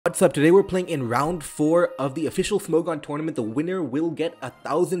What's up? Today we're playing in round 4 of the official Smogon Tournament. The winner will get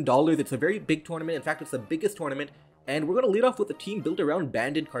 $1,000. It's a very big tournament. In fact, it's the biggest tournament. And we're going to lead off with a team built around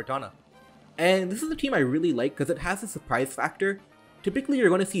Banded Kartana. And this is a team I really like because it has a surprise factor. Typically, you're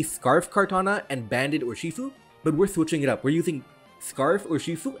going to see Scarf Kartana and Banded Urshifu, but we're switching it up. We're using Scarf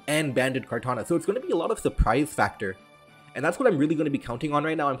Urshifu and Banded Kartana. So it's going to be a lot of surprise factor. And that's what I'm really going to be counting on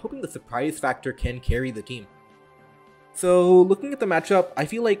right now. I'm hoping the surprise factor can carry the team. So, looking at the matchup, I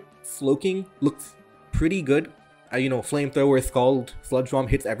feel like Slowking looks pretty good. Flamethrower, Scald, Sludge Bomb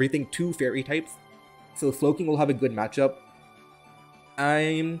hits everything, 2 fairy types. So Slowking will have a good matchup.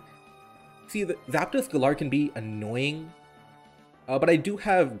 See, the Zapdos Galar can be annoying. But I do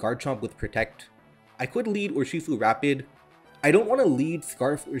have Garchomp with Protect. I could lead Urshifu Rapid. I don't want to lead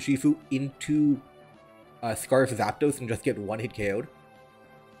Scarf Urshifu into Scarf Zapdos and just get 1-hit KO'd.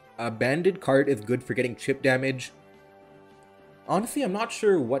 Banded card is good for getting chip damage. Honestly, I'm not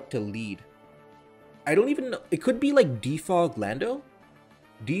sure what to lead. I don't even know. It could be like Defog Lando?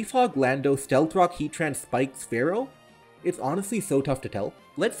 Defog Lando, Stealth Rock, Heatran, Spikes, Pharaoh? It's honestly so tough to tell.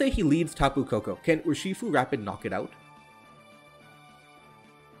 Let's say he leads Tapu Koko. Can Urshifu Rapid knock it out?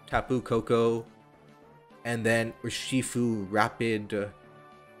 Tapu Koko. And then Urshifu Rapid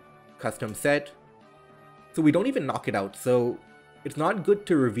custom set. So we don't even knock it out. So it's not good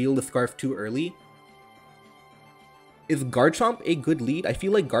to reveal the Scarf too early. Is Garchomp a good lead? I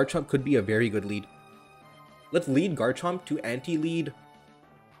feel like Garchomp could be a very good lead. Let's lead Garchomp to anti-lead.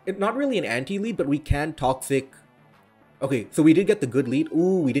 It's not really an anti-lead, but we can Toxic. Okay, so we did get the good lead.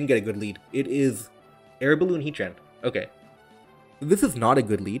 Ooh, we didn't get a good lead. It is Air Balloon Heatran. Okay. This is not a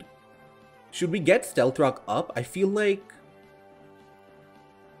good lead. Should we get Stealth Rock up? I feel like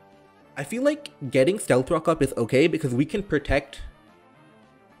getting Stealth Rock up is okay because we can Protect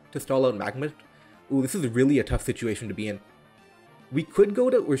to stall out Magma. Ooh, this is really a tough situation to be in. We could go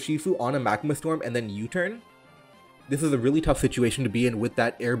to Urshifu on a Magma Storm and then U-turn. This is a really tough situation to be in with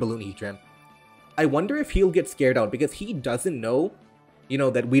that Air Balloon Heatran. I wonder if he'll get scared out because he doesn't know,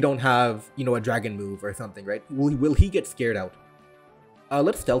 that we don't have, a Dragon move or something, right? Will he get scared out?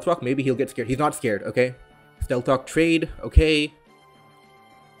 Let's Stealth Rock. Maybe he'll get scared. He's not scared, okay? Stealth Rock trade, okay.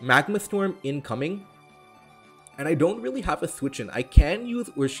 Magma Storm incoming. And I don't really have a switch in. I can use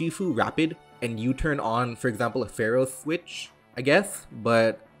Urshifu Rapid and U-turn on, for example, a Pharaoh switch, I guess,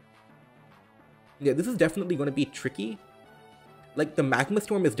 but yeah, this is definitely going to be tricky. Like, the Magma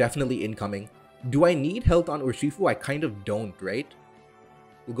Storm is definitely incoming. Do I need health on Urshifu? I kind of don't, right?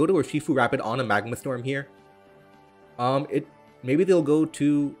 We'll go to Urshifu Rapid on a Magma Storm here. Maybe they'll go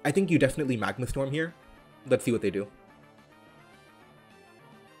to... I think you definitely Magma Storm here. Let's see what they do.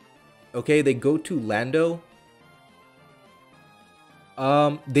 Okay, they go to Lando.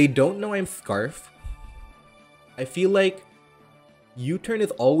 They don't know I'm Scarf. I feel like U-turn is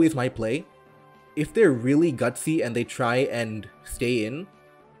always my play. If they're really gutsy and they try and stay in,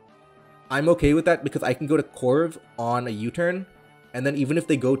 I'm okay with that because I can go to Corv on a U-turn, and then even if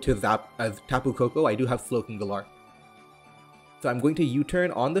they go to Tapu Koko, I do have Slowking Galar. So I'm going to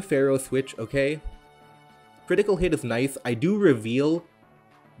U-turn on the Pharaoh switch, okay. Critical hit is nice. I do reveal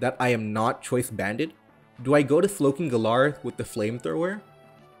that I am not Choice Banded. Do I go to Slowking Galar with the Flamethrower?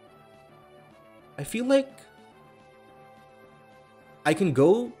 I feel like I can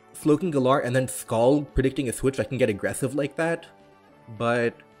go Slowking Galar and then Scald, predicting a switch. I can get aggressive like that.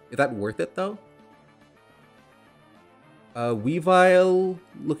 But is that worth it though? Weavile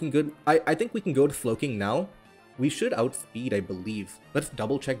looking good. I think we can go to Slowking now. We should outspeed, I believe. Let's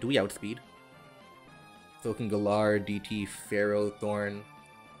double check. Do we outspeed? Slowking Galar, DT, Pharaoh, Thorn.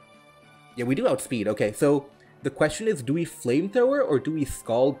 Yeah, we do outspeed. Okay, so the question is, do we Flamethrower or do we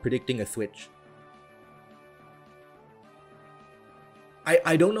Scald predicting a switch?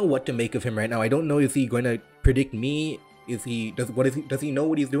 I don't know what to make of him right now. I don't know, is he going to predict me? Does he know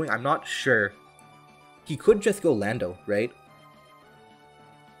what he's doing? I'm not sure. He could just go Lando, right?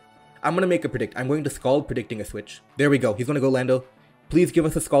 I'm going to make a predict. I'm going to Scald predicting a switch. There we go. He's going to go Lando. Please give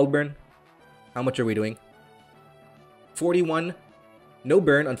us a Scald burn. How much are we doing? 41. No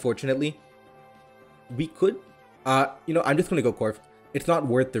burn, unfortunately. We could, I'm just gonna go Corv. It's not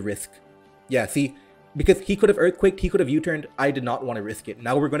worth the risk. Yeah, see, because he could have Earthquaked, he could have U-turned. I did not want to risk it.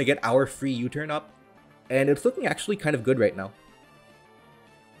 Now we're gonna get our free U-turn up, and it's looking actually kind of good right now.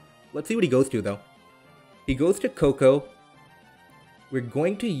 Let's see what he goes to, though. He goes to Koko. We're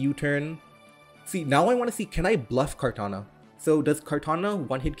going to U-turn. See, now I want to see, can I bluff Kartana? So, does Kartana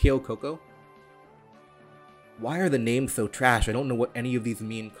one-hit KO Koko? Why are the names so trash? I don't know what any of these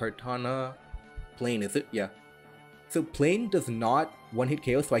mean. Kartana... Plain, is it? Yeah. So Plain does not one-hit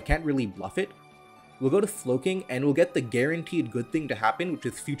KO, so I can't really bluff it. We'll go to Slowking, and we'll get the guaranteed good thing to happen, which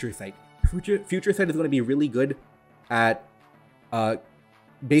is Future Sight. Future Sight is going to be really good at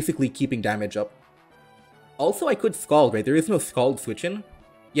basically keeping damage up. Also, I could Scald, right? There is no Scald switch-in.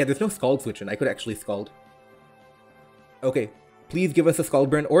 Yeah, there's no Scald switch-in. I could actually Scald. Okay, please give us a Scald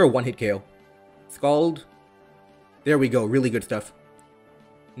Burn or a one-hit KO. Scald. There we go, really good stuff.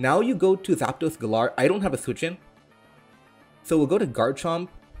 Now you go to Zapdos Galar. I don't have a switch-in. So we'll go to Garchomp.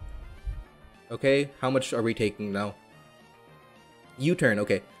 Okay, how much are we taking now? U-turn,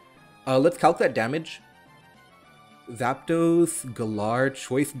 okay. Let's calculate damage. Zapdos, Galar,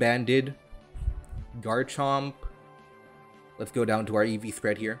 Choice Banded, Garchomp. Let's go down to our EV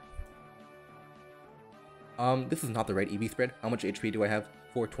spread here. This is not the right EV spread. How much HP do I have?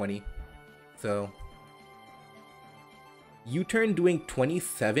 420. So U-turn doing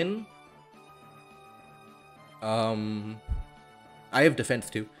 27. I have defense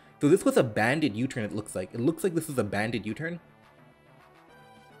too. So this was a banded U-turn, it looks like. It looks like this is a banded U-turn.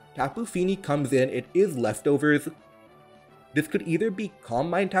 Tapu Fini comes in. It is leftovers. This could either be Calm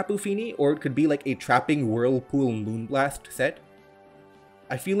Mind Tapu Fini, or it could be like a Trapping Whirlpool Moonblast set.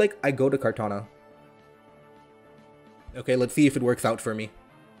 I feel like I go to Kartana. Okay, let's see if it works out for me.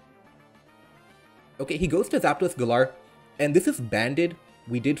 Okay, he goes to Zapdos Galar, and this is banded.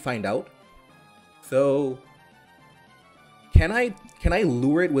 We did find out. So can I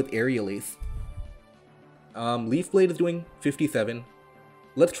lure it with Aerial Ace? Leaf Blade is doing 57.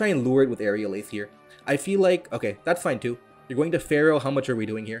 Let's try and lure it with Aerial Ace here. I feel like, okay, that's fine too. You're going to Pharaoh. How much are we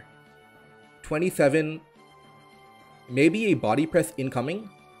doing here? 27. Maybe a Body Press incoming?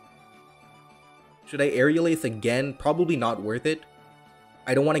 Should I Aerial Ace again? Probably not worth it.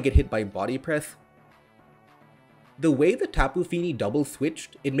 I don't want to get hit by Body Press. The way the Tapu Fini double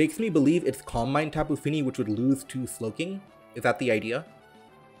switched, it makes me believe it's Calm Mind Tapu Fini, which would lose to Slowking. Is that the idea?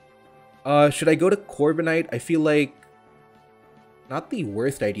 Should I go to Corviknight? I feel like not the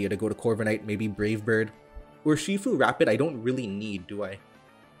worst idea to go to Corviknight, maybe Brave Bird. Or Urshifu Rapid, I don't really need, do I?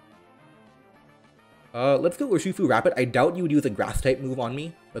 Let's go Urshifu Rapid. I doubt you would use a Grass type move on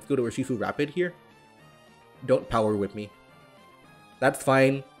me. Let's go to Urshifu Rapid here. Don't Power Whip me. That's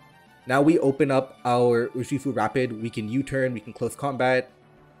fine. Now we open up our Urshifu Rapid. We can U-turn, we can close combat.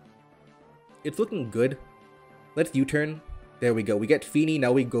 It's looking good. Let's U-turn. There we go. We get Fini.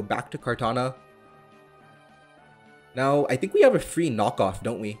 Now we go back to Kartana. Now, I think we have a free knockoff,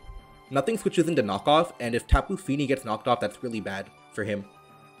 don't we? Nothing switches into knockoff, and if Tapu Fini gets knocked off, that's really bad for him.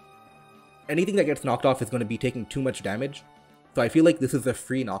 Anything that gets knocked off is going to be taking too much damage. So I feel like this is a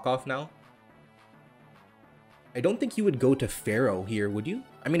free knockoff now. I don't think you would go to Pharaoh here, would you?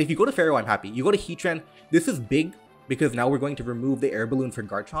 I mean, if you go to Pharaoh, I'm happy. You go to Heatran. This is big, because now we're going to remove the Air Balloon for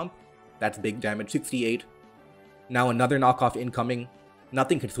Garchomp. That's big damage, 68. Now another knockoff incoming.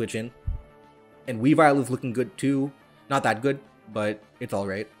 Nothing can switch in. And Weavile is looking good too. Not that good, but it's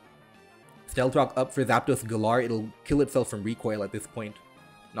alright. Stealth Rock up for Zapdos Galar. It'll kill itself from recoil at this point.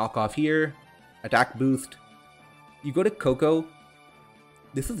 Knockoff here. Attack boost. You go to Coco.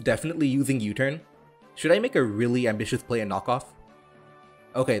 This is definitely using U-turn. Should I make a really ambitious play and knockoff?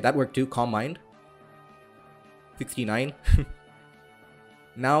 Okay, that worked too. Calm Mind. 69.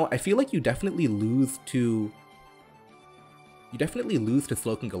 Now, I feel like you definitely lose to...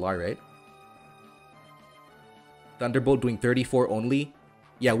 Slowking Galar, right? Thunderbolt doing 34 only.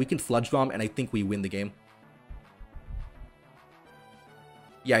 Yeah, we can Sludge Bomb, and I think we win the game.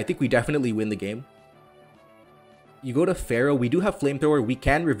 Yeah, I think we definitely win the game. You go to Pharaoh. We do have Flamethrower. We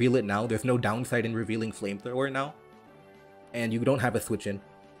can reveal it now. There's no downside in revealing Flamethrower now. And you don't have a switch in.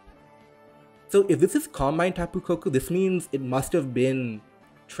 So if this is Calm Mind Tapu Koko, this means it must have been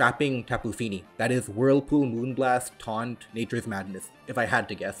Trapping Tapu Fini. That is Whirlpool, Moonblast, Taunt, Nature's Madness, if I had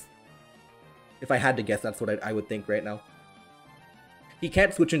to guess. If I had to guess, that's what I would think right now. He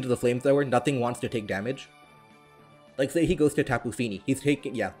can't switch into the Flamethrower. Nothing wants to take damage. Like, say he goes to Tapu Fini. He's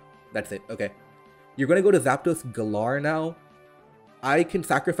taking... Yeah, that's it. Okay. You're going to go to Zapdos Galar now. I can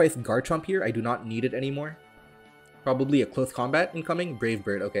sacrifice Garchomp here. I do not need it anymore. Probably a close combat incoming. Brave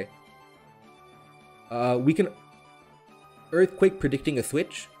Bird. Okay. We can Earthquake predicting a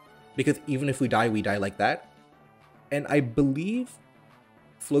switch. Because even if we die like that. And I believe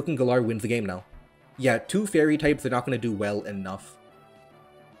Slowking Galar wins the game now. Yeah, 2 fairy types are not going to do well enough.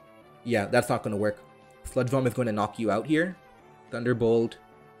 Yeah, that's not going to work. Sludge Bomb is going to knock you out here. Thunderbolt,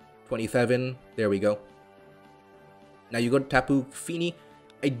 27. There we go. Now you go to Tapu Fini.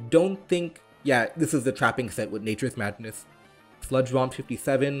 I don't think... Yeah, this is the trapping set with Nature's Madness. Sludge Bomb,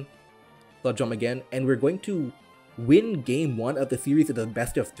 57. Sludge Bomb again. And we're going to win game 1 of the series at the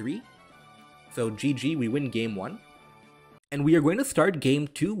best of 3. So GG, we win game 1. And we are going to start game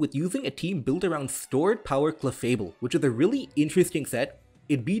 2 with using a team built around Stored Power Clefable, which is a really interesting set.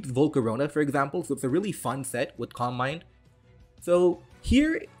 It beats Volcarona, for example, so it's a really fun set with Calm Mind. So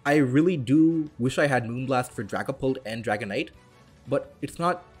here, I really do wish I had Moonblast for Dragapult and Dragonite, but it's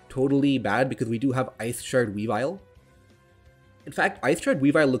not totally bad because we do have Ice Shard Weavile. In fact, Ice Shard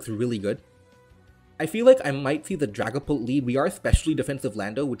Weavile looks really good. I feel like I might see the Dragapult lead. We are especially defensive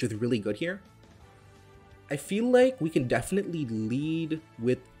Lando, which is really good here. I feel like we can definitely lead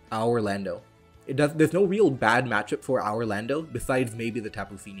with our Lando. There's no real bad matchup for our Lando, besides maybe the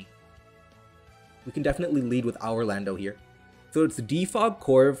Tapu Fini. We can definitely lead with our Lando here. So it's Defog,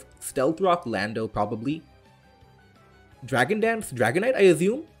 Corv, Stealth Rock, Lando, probably. Dragon Dance, Dragonite, I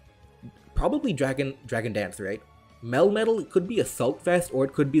assume? Probably Dragon Dance, right? Melmetal, it could be Assault Vest, or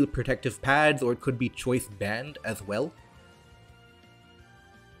it could be Protective Pads, or it could be Choice Band as well.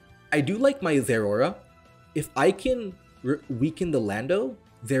 I do like my Zeraora. If I can weaken the Lando,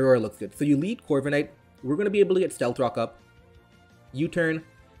 Zeraora looks good. So you lead Corviknight, we're going to be able to get Stealth Rock up. U-turn,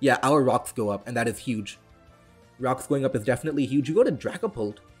 yeah, our rocks go up, and that is huge. Rocks going up is definitely huge. You go to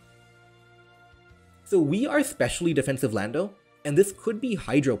Dragapult. So we are specially defensive Lando, and this could be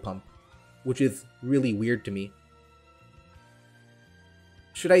Hydro Pump, which is really weird to me.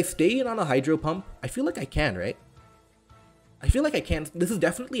 Should I stay in on a Hydro Pump? I feel like I can, right? I feel like I can. This is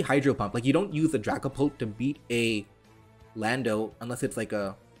definitely Hydro Pump. Like, you don't use a Dragapult to beat a Lando unless it's like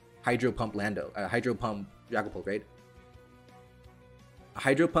a Hydro Pump Lando, a Hydro Pump Dragapult, right? A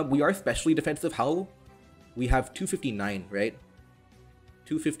Hydro Pump, we are specially defensive. How? We have 259, right?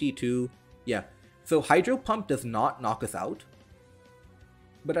 252, yeah. So Hydro Pump does not knock us out.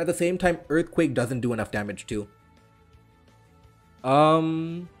 But at the same time, Earthquake doesn't do enough damage too.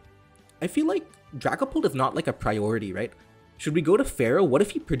 I feel like Dragapult is not like a priority, right? Should we go to Pharaoh? What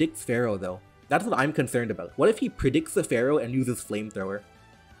if he predicts Pharaoh though? That's what I'm concerned about. What if he predicts the Pharaoh and uses Flamethrower?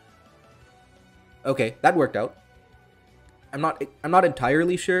 Okay, that worked out. I'm not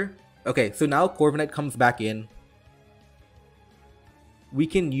entirely sure. Okay, so now Corviknight comes back in. We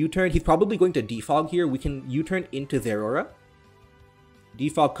can U-turn. He's probably going to Defog here. We can U-turn into Zeraora.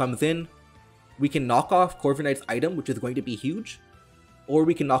 Defog comes in. We can knock off Corviknight's item, which is going to be huge. Or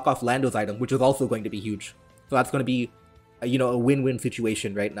we can knock off Lando's item, which is also going to be huge. So that's going to be, a win-win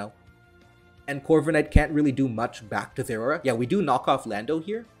situation right now. And Corviknight can't really do much back to Zeraora. Yeah, we do knock off Lando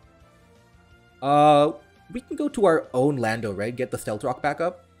here. We can go to our own Lando, right? Get the Stealth Rock back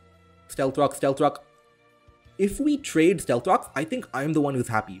up. Stealth Rock, Stealth Rock. If we trade Stealth Rocks, I think I'm the one who's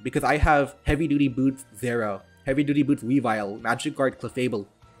happy. Because I have Heavy Duty Boots Zera, Heavy Duty Boots Weavile, Magic Guard Clefable.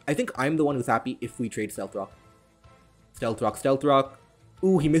 I think I'm the one who's happy if we trade Stealth Rock. Stealth Rock, Stealth Rock.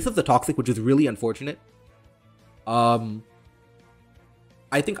 Ooh, he misses the Toxic, which is really unfortunate.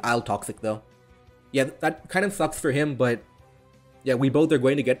 I think I'll Toxic though. Yeah, that kind of sucks for him, but yeah, we both are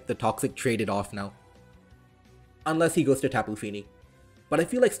going to get the Toxic traded off now. Unless he goes to Tapu Fini. But I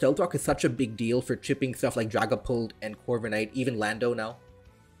feel like Stealth Rock is such a big deal for chipping stuff like Dragapult and Corviknight, even Lando now.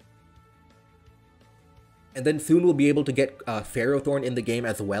 And then soon we'll be able to get Ferrothorn in the game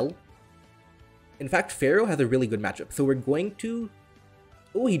as well. In fact, Pharaoh has a really good matchup. So we're going to...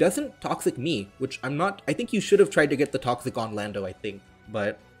 Oh, he doesn't Toxic me, which I'm not... I think you should have tried to get the Toxic on Lando, I think.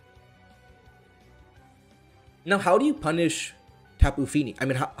 But... Now, how do you punish Tapu Fini? I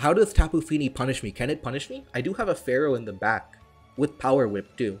mean, how does Tapu Fini punish me? Can it punish me? I do have a Pharaoh in the back. With Power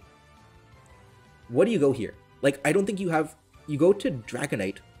Whip, too. What do you go here? Like, I don't think you have... You go to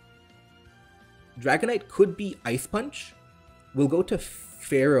Dragonite. Dragonite could be Ice Punch. We'll go to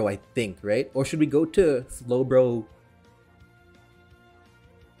Pharaoh, I think, right? Or should we go to Slowbro?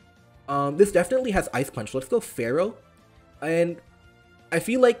 This definitely has Ice Punch. Let's go Pharaoh. And I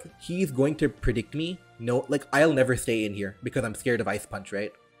feel like he's going to predict me. No, like, I'll never stay in here because I'm scared of Ice Punch,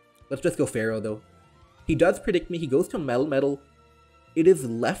 right? Let's just go Pharaoh, though. He does predict me. He goes to Melmetal. It is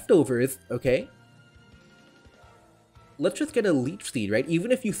Leftovers, okay? Let's just get a Leech Seed, right?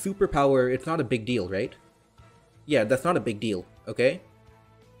 Even if you Superpower, it's not a big deal, right? Yeah, that's not a big deal, okay?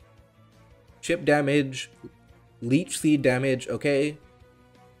 Chip damage, Leech Seed damage, okay?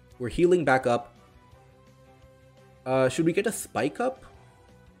 We're healing back up. Should we get a Spike Up?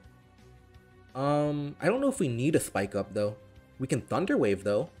 I don't know if we need a Spike Up, though. We can Thunder Wave,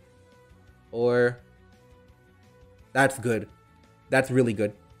 though. Or... That's good. That's really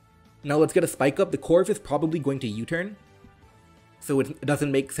good. Now let's get a Spike Up. The Corv is probably going to U-turn. So it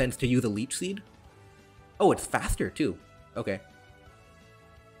doesn't make sense to use a Leech Seed. Oh, it's faster too. Okay.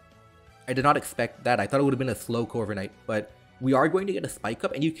 I did not expect that. I thought it would have been a slow Corviknight, but we are going to get a Spike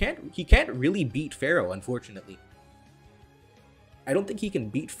Up, and he can't really beat Pharaoh, unfortunately. I don't think he can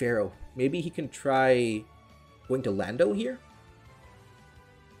beat Pharaoh. Maybe he can try... going to Lando here.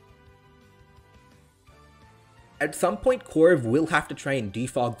 At some point, Corv will have to try and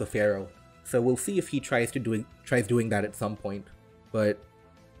defog the Pharaoh, so we'll see if he tries doing that at some point. But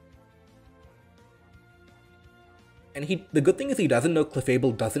the good thing is he doesn't know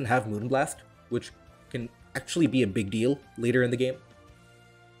Clefable doesn't have Moonblast, which can actually be a big deal later in the game.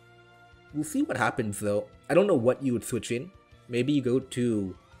 We'll see what happens though. I don't know what you would switch in. Maybe you go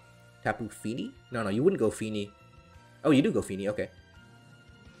to Tapu Fini? No, you wouldn't go Fini. Oh, you do go Fini, okay.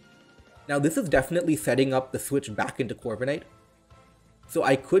 Now this is definitely setting up the switch back into Corviknight. So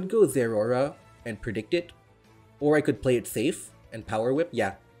I could go Zeraora and predict it, or I could play it safe and Power Whip.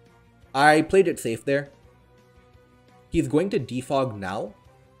 Yeah, I played it safe there. He's going to defog now.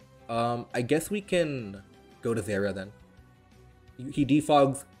 I guess we can go to Zera then. He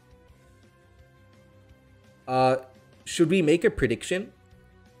defogs. Should we make a prediction?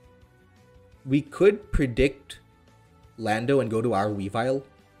 We could predict Lando and go to our Weavile,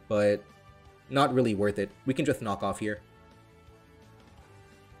 but not really worth it. We can just knock off here.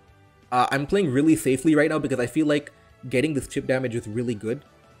 I'm playing really safely right now because I feel like getting this chip damage is really good.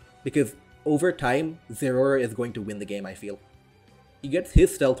 Because over time, Zeraora is going to win the game, I feel. He gets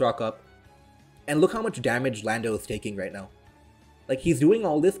his Stealth Rock up, and look how much damage Lando is taking right now. Like, he's doing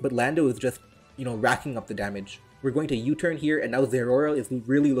all this, but Lando is just, you know, racking up the damage. We're going to U-turn here, and now Zeraora is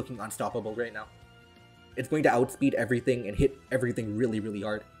really looking unstoppable right now. It's going to outspeed everything and hit everything really, really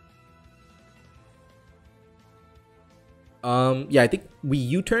hard. Yeah, I think we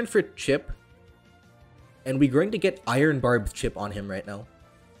U-turn for Chip, and we're going to get Iron Barb's Chip on him right now.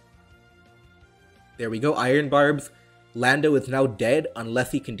 There we go, Iron Barbs. Lando is now dead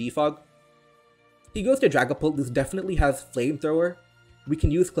unless he can defog. He goes to Dragapult. This definitely has Flamethrower. We can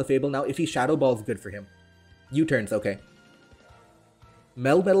use Clefable now. If he Shadow Balls, good for him. U-turns, okay.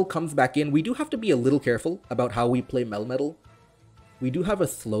 Melmetal comes back in. We do have to be a little careful about how we play Melmetal. We do have a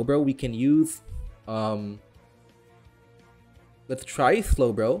Slowbro. We can use... Let's try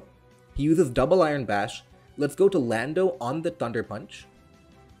Slowbro. He uses Double Iron Bash. Let's go to Lando on the Thunder Punch.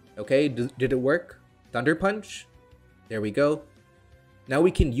 Okay, did it work? Thunder Punch. There we go. Now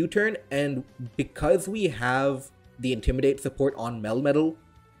we can U-turn, and because we have the Intimidate support on Melmetal,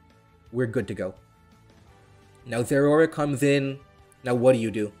 we're good to go. Now Zeraora comes in. Now what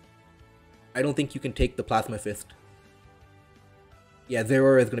do? I don't think you can take the Plasma Fist. Yeah,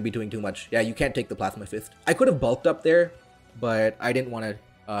 Zeraora is going to be doing too much. Yeah, you can't take the Plasma Fist. I could have bulked up there, but I didn't want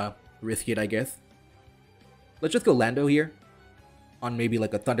to risk it, I guess. Let's just go Lando here. On maybe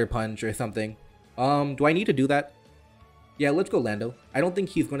like a Thunder Punch or something. Do I need to do that? Yeah, let's go Lando. I don't think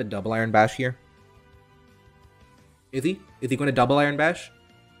he's going to Double Iron Bash here. Is he? Is he going to Double Iron Bash?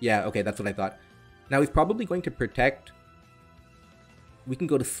 Yeah, okay, that's what I thought. Now he's probably going to Protect. We can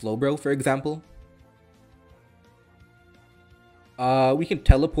go to Slowbro, for example. We can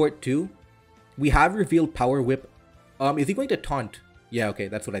Teleport too. We have revealed Power Whip. Is he going to Taunt? Yeah, okay,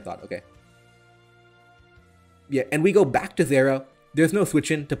 that's what I thought, okay. Yeah, and we go back to Zera. There's no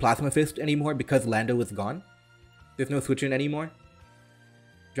switch in to Plasma Fist anymore because Lando is gone. There's no switch in anymore.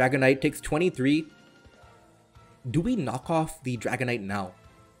 Dragonite takes 23. Do we knock off the Dragonite now?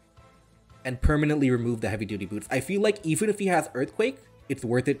 And permanently remove the heavy duty boots? I feel like even if he has Earthquake, it's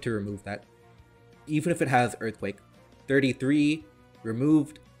worth it to remove that. Even if it has Earthquake. 33,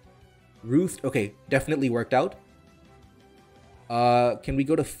 removed. Roost, okay, definitely worked out. Can we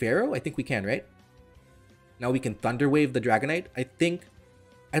go to Pharaoh? I think we can, right? Now we can Thunder Wave the Dragonite.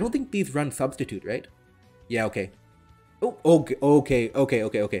 I don't think these run Substitute, right? Yeah, okay. Oh,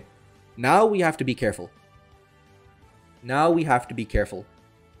 okay. Now we have to be careful.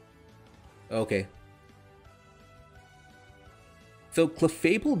 Okay. So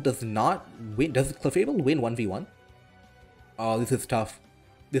Clefable does not win. Does Clefable win 1v1? Oh, this is tough.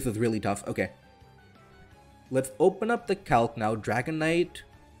 This is really tough. Okay. Let's open up the calc now. Dragonite.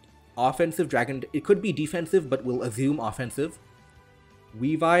 Offensive Dragon. It could be defensive, but we'll assume offensive.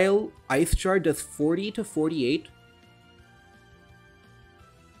 Weavile. Ice Shard does 40 to 48.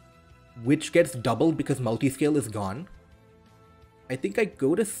 Which gets doubled because Multiscale is gone. I think I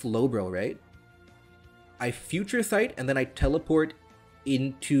go to Slowbro, right? I Future Sight and then I teleport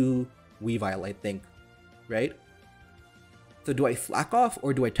into Weavile, I think. Right? So do I slack off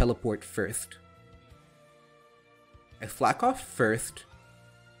or do I teleport first? I slack off first.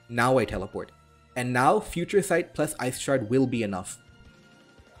 Now I teleport. And now Future Sight plus Ice Shard will be enough.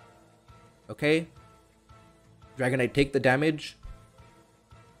 Okay. Dragonite take the damage.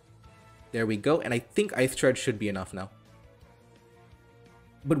 There we go. And I think Ice Shard should be enough now.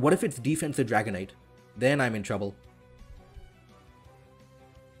 But what if it's defensive Dragonite? Then I'm in trouble.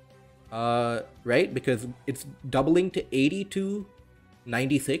 Right? Because it's doubling to 80 to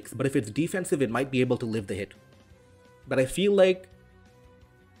 96, but if it's defensive, it might be able to live the hit. But I feel like,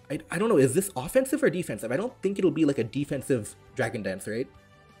 I don't know, is this offensive or defensive? I don't think it'll be like a defensive Dragon Dance, right?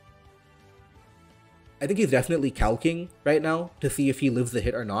 I think he's definitely calcing right now to see if he lives the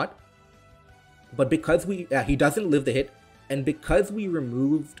hit or not. But because he doesn't live the hit, and because we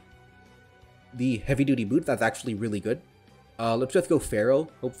removed the heavy duty boots, that's actually really good. Let's just go Pharaoh.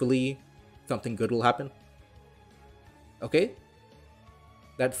 Hopefully something good will happen. Okay.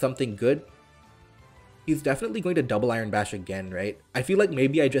 That's something good. He's definitely going to double Iron Bash again, right? I feel like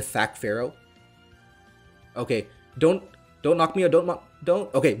maybe I just sack Pharaoh. Okay. Don't knock me out.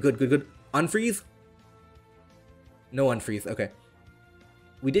 Don't. Okay, good. Unfreeze. No unfreeze. Okay.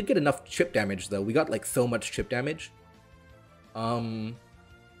 We did get enough chip damage though. We got like so much chip damage.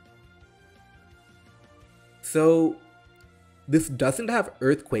 So this doesn't have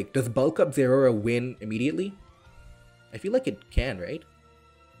Earthquake. Does Bulk Up Zeraora win immediately? I feel like it can, right?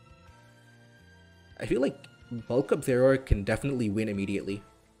 I feel like Bulk Up Zeraora can definitely win immediately,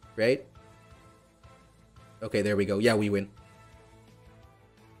 right? Okay, there we go. Yeah, we win.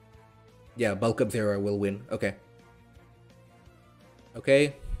 Yeah, Bulk Up Zeraora will win. Okay.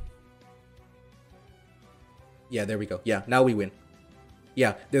 Okay. Yeah, there we go. Yeah, now we win.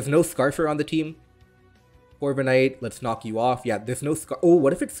 Yeah, there's no Scarfer on the team. Corviknight, let's knock you off. Yeah, there's no Scarf. Oh,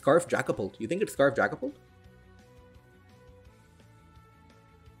 what if it's Scarf Dragapult? You think it's Scarf Dragapult?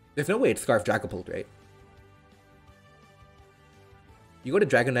 There's no way it's Scarf Dragapult, right? You go to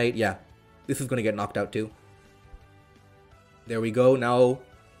Dragonite, yeah. This is going to get knocked out too. There we go. Now,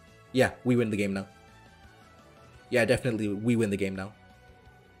 yeah, we win the game now. Yeah, definitely we win the game now.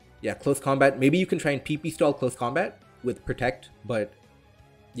 Yeah, close combat. Maybe you can try and PP stall close combat with Protect, but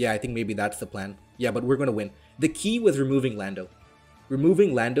yeah, I think maybe that's the plan. Yeah, but we're going to win. The key was removing Lando.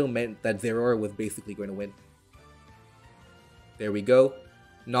 Removing Lando meant that Zeraora was basically going to win. There we go.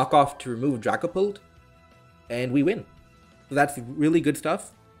 Knockoff to remove Dragapult, and we win. So that's really good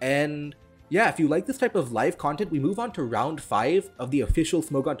stuff. And yeah, if you like this type of live content, we move on to round 5 of the official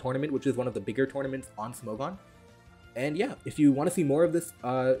Smogon Tournament, which is one of the bigger tournaments on Smogon. And yeah, if you want to see more of this,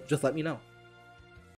 just let me know.